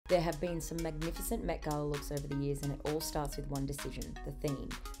There have been some magnificent Met Gala looks over the years, and it all starts with one decision: the theme.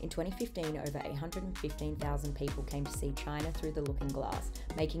 In 2015, over 815,000 people came to see China Through the Looking Glass,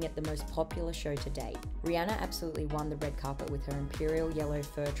 making it the most popular show to date. Rihanna absolutely won the red carpet with her imperial yellow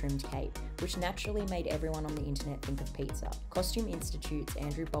fur-trimmed cape, which naturally made everyone on the internet think of pizza. Costume Institute's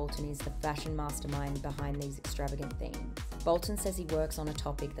Andrew Bolton is the fashion mastermind behind these extravagant themes. Bolton says he works on a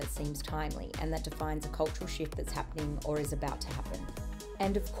topic that seems timely and that defines a cultural shift that's happening or is about to happen.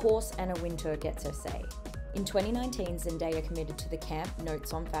 And of course, Anna Wintour gets her say. In 2019, Zendaya committed to the camp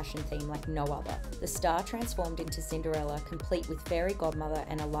notes on fashion theme like no other. The star transformed into Cinderella, complete with fairy godmother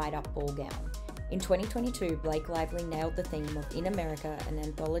and a light-up ball gown. In 2022, Blake Lively nailed the theme of In America, an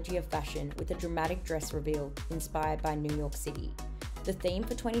anthology of fashion, with a dramatic dress reveal inspired by New York City. The theme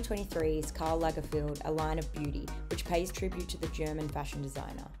for 2023 is Karl Lagerfeld, a line of beauty, which pays tribute to the German fashion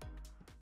designer.